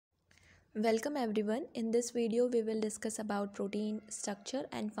Welcome everyone. In this video we will discuss about protein structure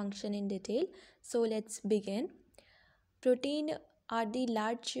and function in detail. So let's begin. Protein are the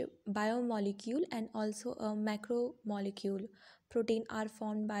large biomolecule and also a macromolecule. Protein are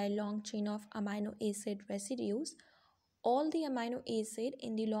formed by a long chain of amino acid residues. All the amino acid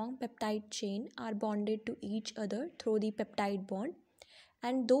in the long peptide chain are bonded to each other through the peptide bond,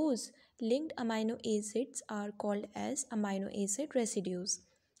 and those linked amino acids are called as amino acid residues.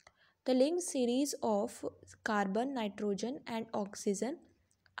 The linked series of carbon, nitrogen, and oxygen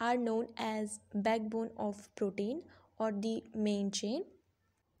are known as backbone of protein or the main chain.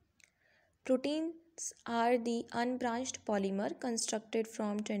 Proteins are the unbranched polymer constructed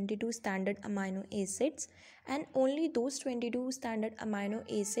from 22 standard amino acids, and only those 22 standard amino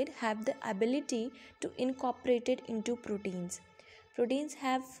acids have the ability to incorporate it into proteins. Proteins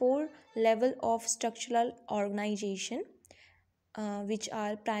have four levels of structural organization, which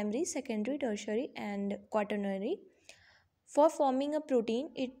are primary, secondary, tertiary, and quaternary. For forming a protein,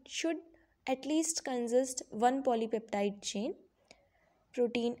 it should at least consist one polypeptide chain.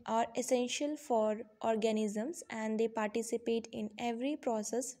 Protein are essential for organisms and they participate in every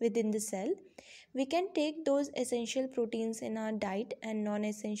process within the cell. We can take those essential proteins in our diet, and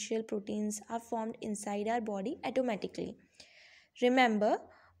non-essential proteins are formed inside our body automatically. Remember,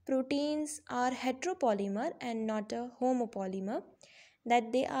 proteins are heteropolymer and not a homopolymer,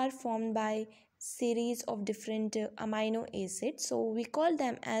 that they are formed by series of different amino acids, so we call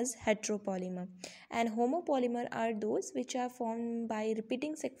them as heteropolymer. And homopolymer are those which are formed by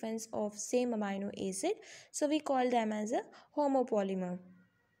repeating sequence of same amino acid, so we call them as a homopolymer.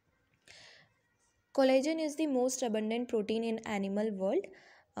 Collagen is the most abundant protein in animal world.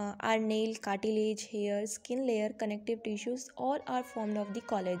 Our nail, cartilage, hair, skin layer, connective tissues all are formed of the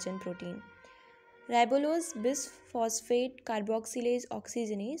collagen protein. Ribulose bisphosphate carboxylase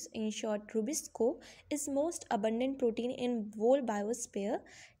oxygenase, in short Rubisco, is most abundant protein in whole biosphere.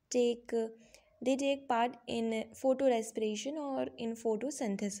 They take part in photorespiration or in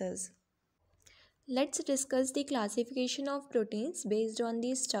photosynthesis. Let's discuss the classification of proteins based on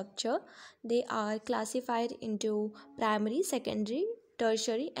the structure. They are classified into primary, secondary,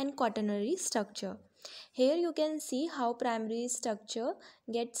 tertiary, and quaternary structure. Here you can see how primary structure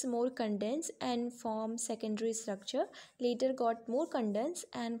gets more condensed and form secondary structure, later got more condensed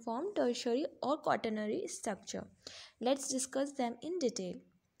and form tertiary or quaternary structure. Let's discuss them in detail.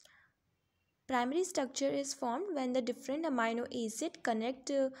 Primary structure is formed when the different amino acids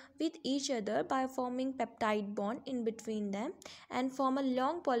connect with each other by forming peptide bond in between them and form a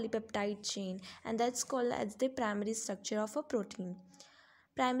long polypeptide chain, and that's called as the primary structure of a protein.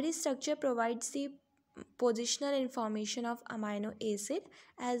 Primary structure provides the positional information of amino acid,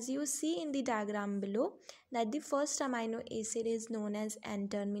 as you see in the diagram below, that the first amino acid is known as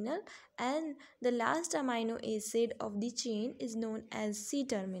N-terminal and the last amino acid of the chain is known as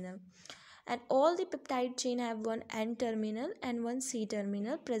C-terminal. And all the peptide chain have one N-terminal and one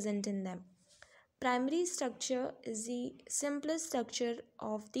C-terminal present in them. Primary structure is the simplest structure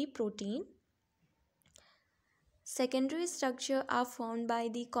of the protein. Secondary structure are formed by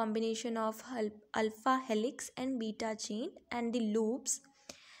the combination of alpha helix and beta chain and the loops.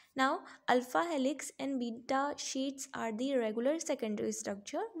 Now, alpha helix and beta sheets are the regular secondary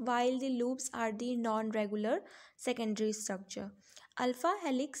structure, while the loops are the non-regular secondary structure. Alpha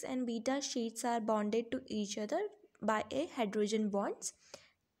helix and beta sheets are bonded to each other by a hydrogen bonds.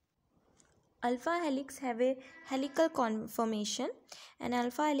 Alpha helix have a helical conformation, and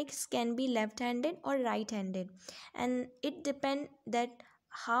alpha helix can be left-handed or right-handed, and it depends that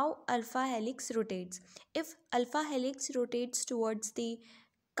how alpha helix rotates. If alpha helix rotates towards the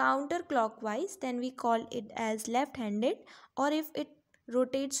counterclockwise, then we call it as left-handed, or if it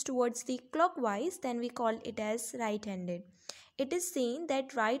rotates towards the clockwise, then we call it as right-handed. It is seen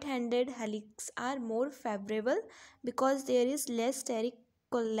that right-handed helix are more favorable because there is less steric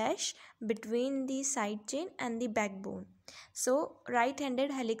clash between the side chain and the backbone. So right-handed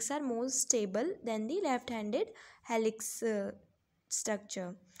helix are more stable than the left-handed helix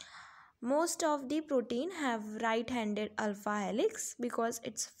structure. Most of the protein have right-handed alpha helix because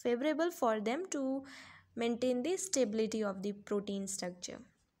it's favorable for them to maintain the stability of the protein structure.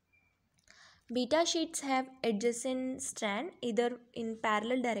 Beta sheets have adjacent strand either in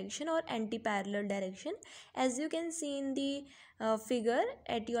parallel direction or anti-parallel direction. As you can see in the figure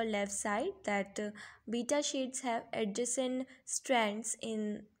at your left side, that beta sheets have adjacent strands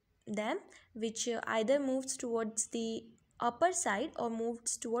in them, which either moves towards the upper side or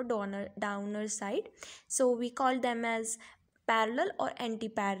moves toward downer side. So we call them as parallel or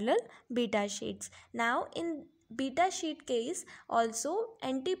anti-parallel beta sheets. Now in beta sheet case also,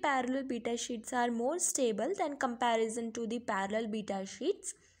 anti-parallel beta sheets are more stable than comparison to the parallel beta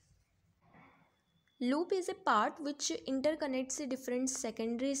sheets. Loop is a part which interconnects the different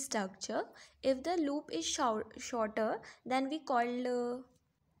secondary structure. If the loop is shorter, then we call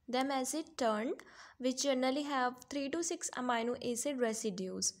them as a turned, which generally have 3 to 6 amino acid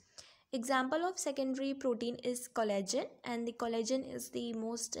residues. Example of secondary protein is collagen, and the collagen is the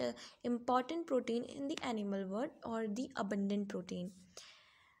most important protein in the animal world, or the abundant protein.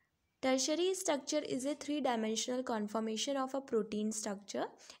 Tertiary structure is a three-dimensional conformation of a protein structure.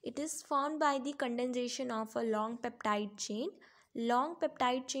 It is formed by the condensation of a long peptide chain. Long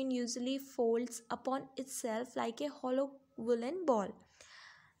peptide chain usually folds upon itself like a hollow woolen ball.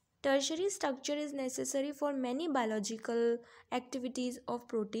 Tertiary structure is necessary for many biological activities of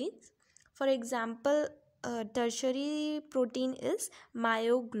proteins. For example, tertiary protein is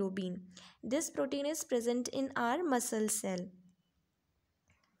myoglobin. This protein is present in our muscle cell.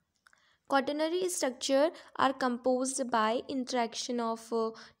 Quaternary structure are composed by interaction of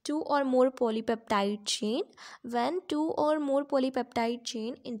two or more polypeptide chain. When two or more polypeptide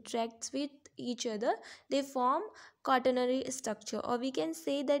chain interacts with each other, they form quaternary structure, or we can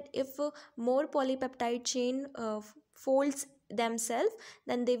say that if more polypeptide chain folds themselves,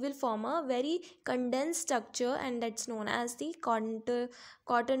 then they will form a very condensed structure, and that's known as the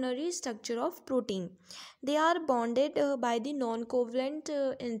quaternary structure of protein. They are bonded by the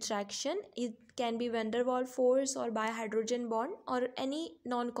non-covalent interaction. It can be van der Waals force or by hydrogen bond or any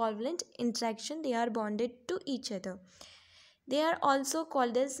non-covalent interaction. They are bonded to each other. They are also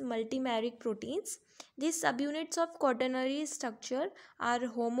called as multimeric proteins. These subunits of quaternary structure are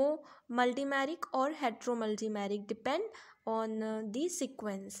homo-multimeric or hetero-multimeric, depend on the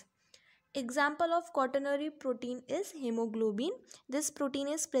sequence. Example of quaternary protein is hemoglobin. This protein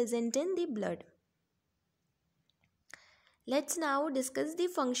is present in the blood. Let's now discuss the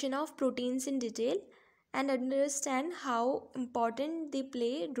function of proteins in detail and understand how important they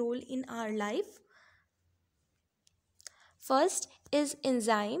play a role in our life. First is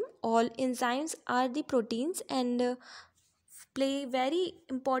enzyme. All enzymes are the proteins and play very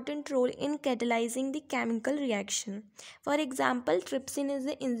important role in catalyzing the chemical reaction. For example, trypsin is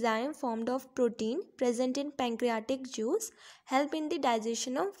the enzyme formed of protein present in pancreatic juice, help in the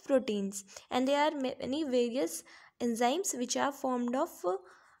digestion of proteins, and there are many various enzymes which are formed of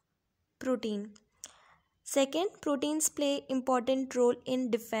protein. Second, proteins play important role in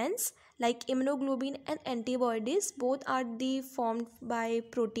defense, like immunoglobulin and antibodies. Both are the formed by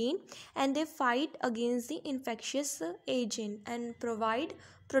protein, and they fight against the infectious agent and provide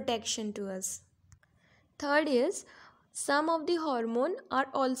protection to us. Third is, some of the hormone are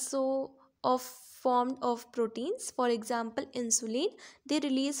also formed of proteins. For example, insulin, they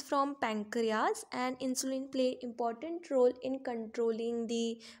release from pancreas, and insulin play important role in controlling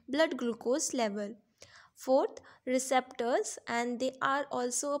the blood glucose level. Fourth, receptors, and they are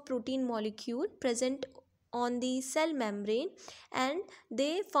also a protein molecule present on the cell membrane, and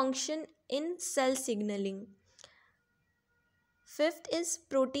they function in cell signaling. Fifth is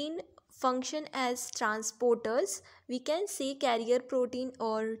protein function as transporters. We can see carrier protein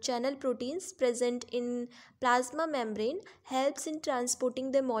or channel proteins present in plasma membrane helps in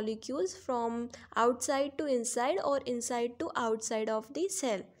transporting the molecules from outside to inside or inside to outside of the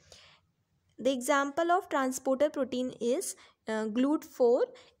cell. The example of transporter protein is GLUT4.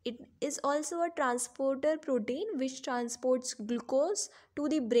 It is also a transporter protein which transports glucose to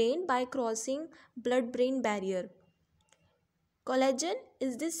the brain by crossing blood-brain barrier. Collagen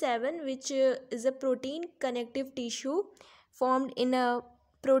is the 7, which is a protein connective tissue formed in a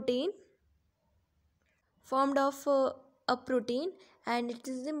protein formed of a protein, and it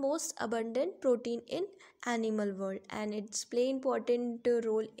is the most abundant protein in animal world, and it's play important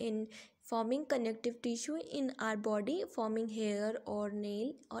role in forming connective tissue in our body, forming hair or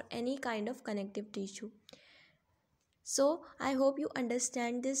nail or any kind of connective tissue. So I hope you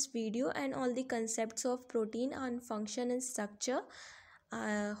understand this video and all the concepts of protein and function and structure.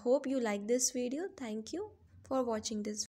 I hope you like this video. Thank you for watching this.